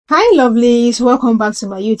Hi lovelies, welcome back to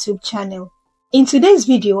my YouTube channel. In today's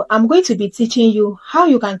video, I'm going to be teaching you how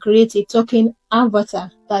you can create a talking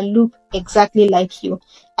avatar that look exactly like you.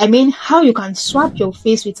 I mean, how you can swap your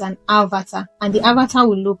face with an avatar and the avatar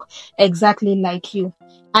will look exactly like you.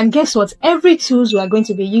 And guess what? Every tools we are going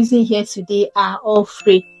to be using here today are all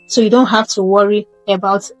free, so you don't have to worry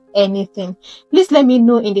about anything. Please let me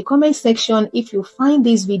know in the comment section if you find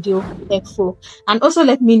this video helpful, and also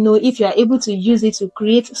let me know if you are able to use it to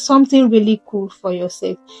create something really cool for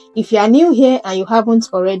yourself. If you are new here and you haven't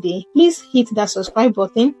already, please hit that subscribe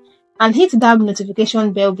button and hit that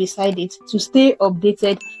notification bell beside it to stay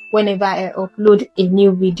updated whenever I upload a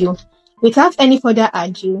new video. Without any further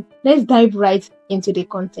ado, let's dive right into the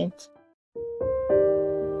content.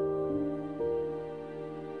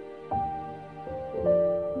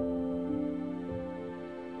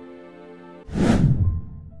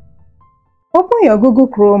 Open your Google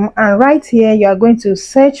Chrome, and right here you are going to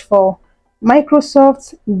search for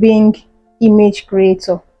Microsoft Bing Image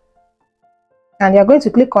Creator. And you are going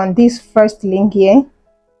to click on this first link here.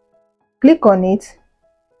 Click on it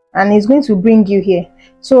and it's going to bring you here.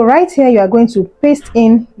 So right here you are going to paste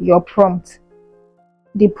in your prompt.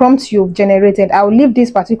 The prompt you've generated. I will leave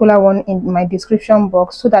this particular one in my description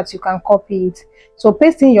box so that you can copy it. So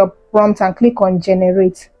paste in your prompt and click on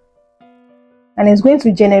generate. And it's going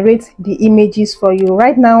to generate the images for you.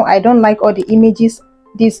 Right now I don't like all the images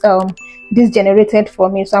this generated for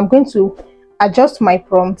me, so I'm going to adjust my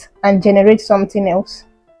prompt and generate something else.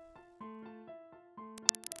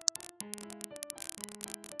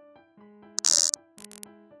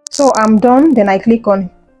 So I'm done, then I click on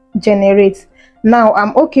generate. Now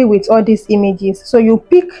I'm okay with all these images, so you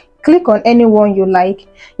click on any one you like.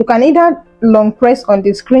 You can either long press on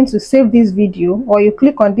the screen to save this video, or you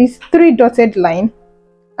click on this three dotted line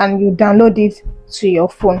and you download it to your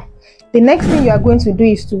phone. The next thing you are going to do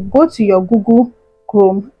is to go to your Google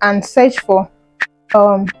Chrome and search for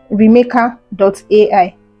Remaker.ai.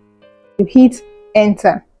 You hit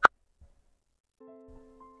enter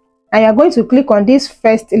and you are going to click on this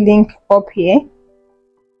first link up here.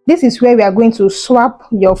 This is where we are going to swap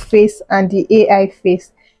your face and the AI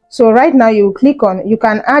face. So right now you click on, you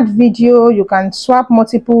can add video, you can swap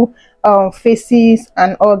multiple faces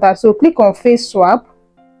and all that. So click on face swap.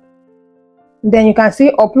 Then you can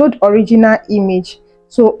see upload original image.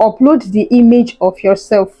 So upload the image of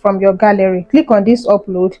yourself from your gallery. Click on this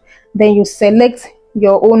upload, then you select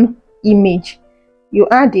your own image. You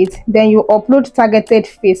add it, then you upload targeted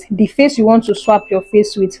face, the face you want to swap your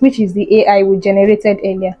face with, which is the AI we generated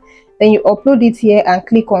earlier. Then you upload it here and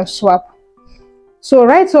click on swap. So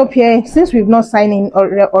right up here, since we've not signed in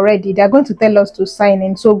already, they're going to tell us to sign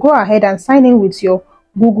in. So go ahead and sign in with your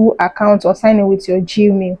Google account or sign in with your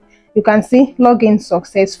Gmail. You can see login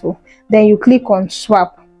successful. Then you click on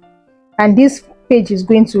swap and this page is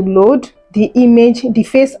going to load. The image, the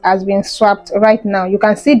face has been swapped right now. You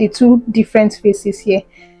can see the two different faces here.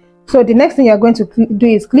 So the next thing you're going to do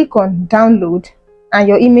is click on download and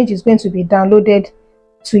your image is going to be downloaded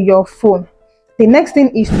to your phone. The next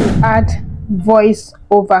thing is to add voice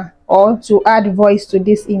over, or to add voice to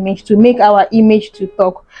this image to make our image to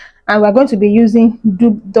talk. And we're going to be using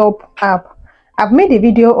Dub app. I've made a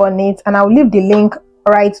video on it and I'll leave the link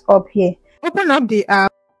right up here. Open up the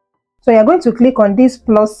app. So you're going to click on this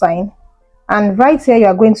plus sign and right here you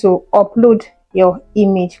are going to upload your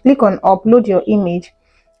image. Click on upload your image.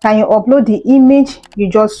 Can you upload the image you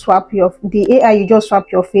just swap the AI you just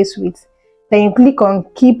swap your face with? Then you click on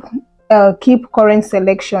keep current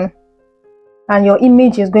selection and your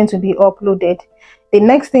image is going to be uploaded. The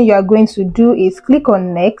next thing you are going to do is click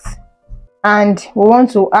on next, and we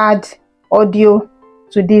want to add audio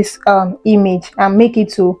to this image and make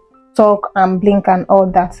it to talk and blink and all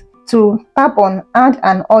that. To tap on add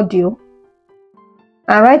an audio,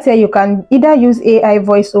 and right here you can either use AI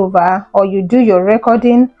voiceover, or you do your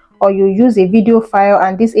recording, or you use a video file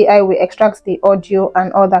and this AI will extract the audio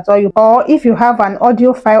and all that. Or if you have an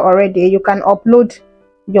audio file already, you can upload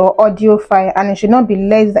your audio file and it should not be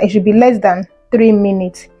less than 3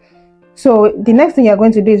 minutes. So the next thing you're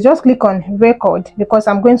going to do is just click on record, because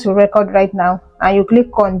I'm going to record right now, and you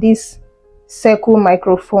click on this circle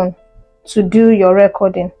microphone to do your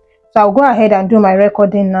recording. So I'll go ahead and do my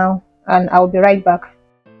recording now and I'll be right back.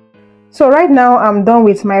 So right now I'm done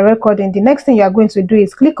with my recording. The next thing you are going to do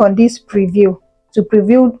is click on this preview to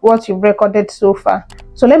preview what you've recorded so far.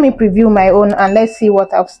 So let me preview my own and let's see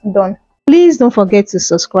what I've done. Please don't forget to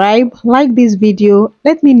subscribe, like this video.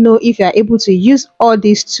 Let me know if you are able to use all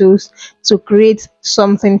these tools to create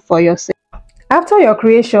something for yourself. After your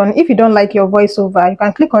creation, if you don't like your voiceover, you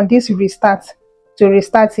can click on this restart to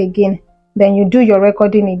restart again. then you do your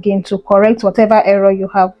recording again to correct whatever error you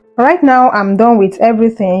have. Right now I'm done with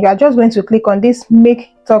everything. You are just going to click on this make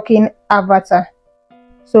talking avatar.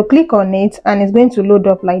 So click on it and it's going to load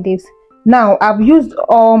up like this. Now I've used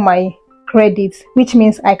all my credits, which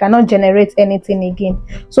means I cannot generate anything again.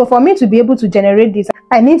 So for me to be able to generate this,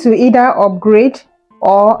 I need to either upgrade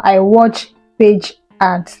or I watch page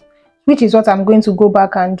ads, which is what I'm going to go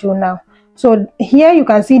back and do now. So here you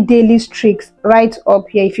can see daily streaks right up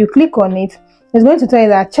here. If you click on it, it's going to tell you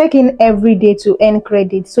that check in every day to earn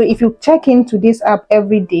credit. So if you check into this app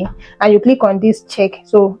every day and you click on this check,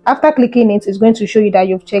 so after clicking it, it's going to show you that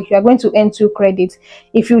you've checked. You are going to earn 2 credits.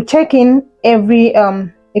 If you check in every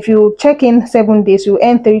if you check in 7 days, you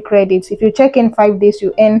earn 3 credits. If you check in 5 days,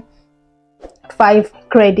 you earn 5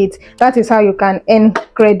 credits. That is how you can earn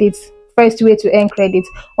credits. First way to earn credits.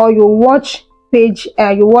 Or you watch page,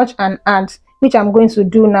 you watch an ad, which I'm going to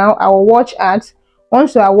do now. I will watch ads.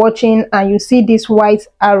 Once you are watching and you see this white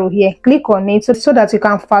arrow here, click on it so that you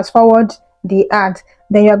can fast forward the ad.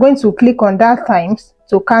 Then you are going to click on that times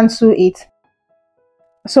to cancel it.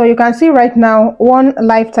 So you can see right now 1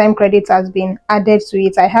 lifetime credit has been added to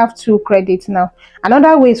it. I have 2 credits now.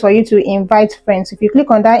 Another way is for you to invite friends. If you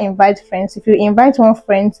click on that invite friends, if you invite one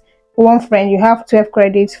friend, you have 12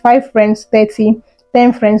 credits, 5 friends 30,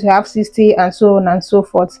 10 friends you have 60, and so on and so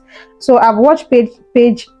forth. So I've watched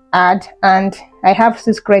page ad and I have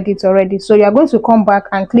 6 credits already. So you are going to come back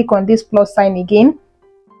and click on this plus sign again.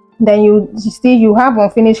 Then you see you have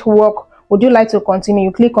unfinished work. Would you like to continue?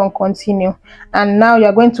 You click on continue, and now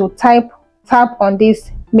you're going to tap on this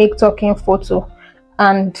make talking photo,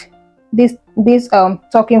 and this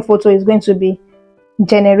talking photo is going to be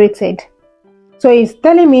generated. So it's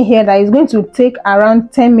telling me here that it's going to take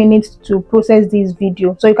around 10 minutes to process this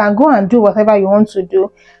video. So you can go and do whatever you want to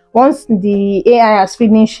do. Once the AI has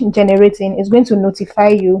finished generating, it's going to notify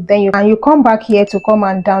you. Then you come back here to come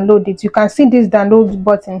and download it. You can see this download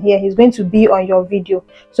button here. It's going to be on your video.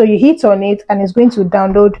 So you hit on it and it's going to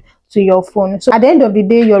download to your phone. So at the end of the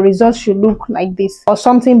day, your results should look like this or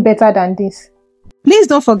something better than this. Please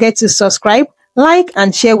don't forget to subscribe, like,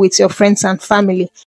 and share with your friends and family.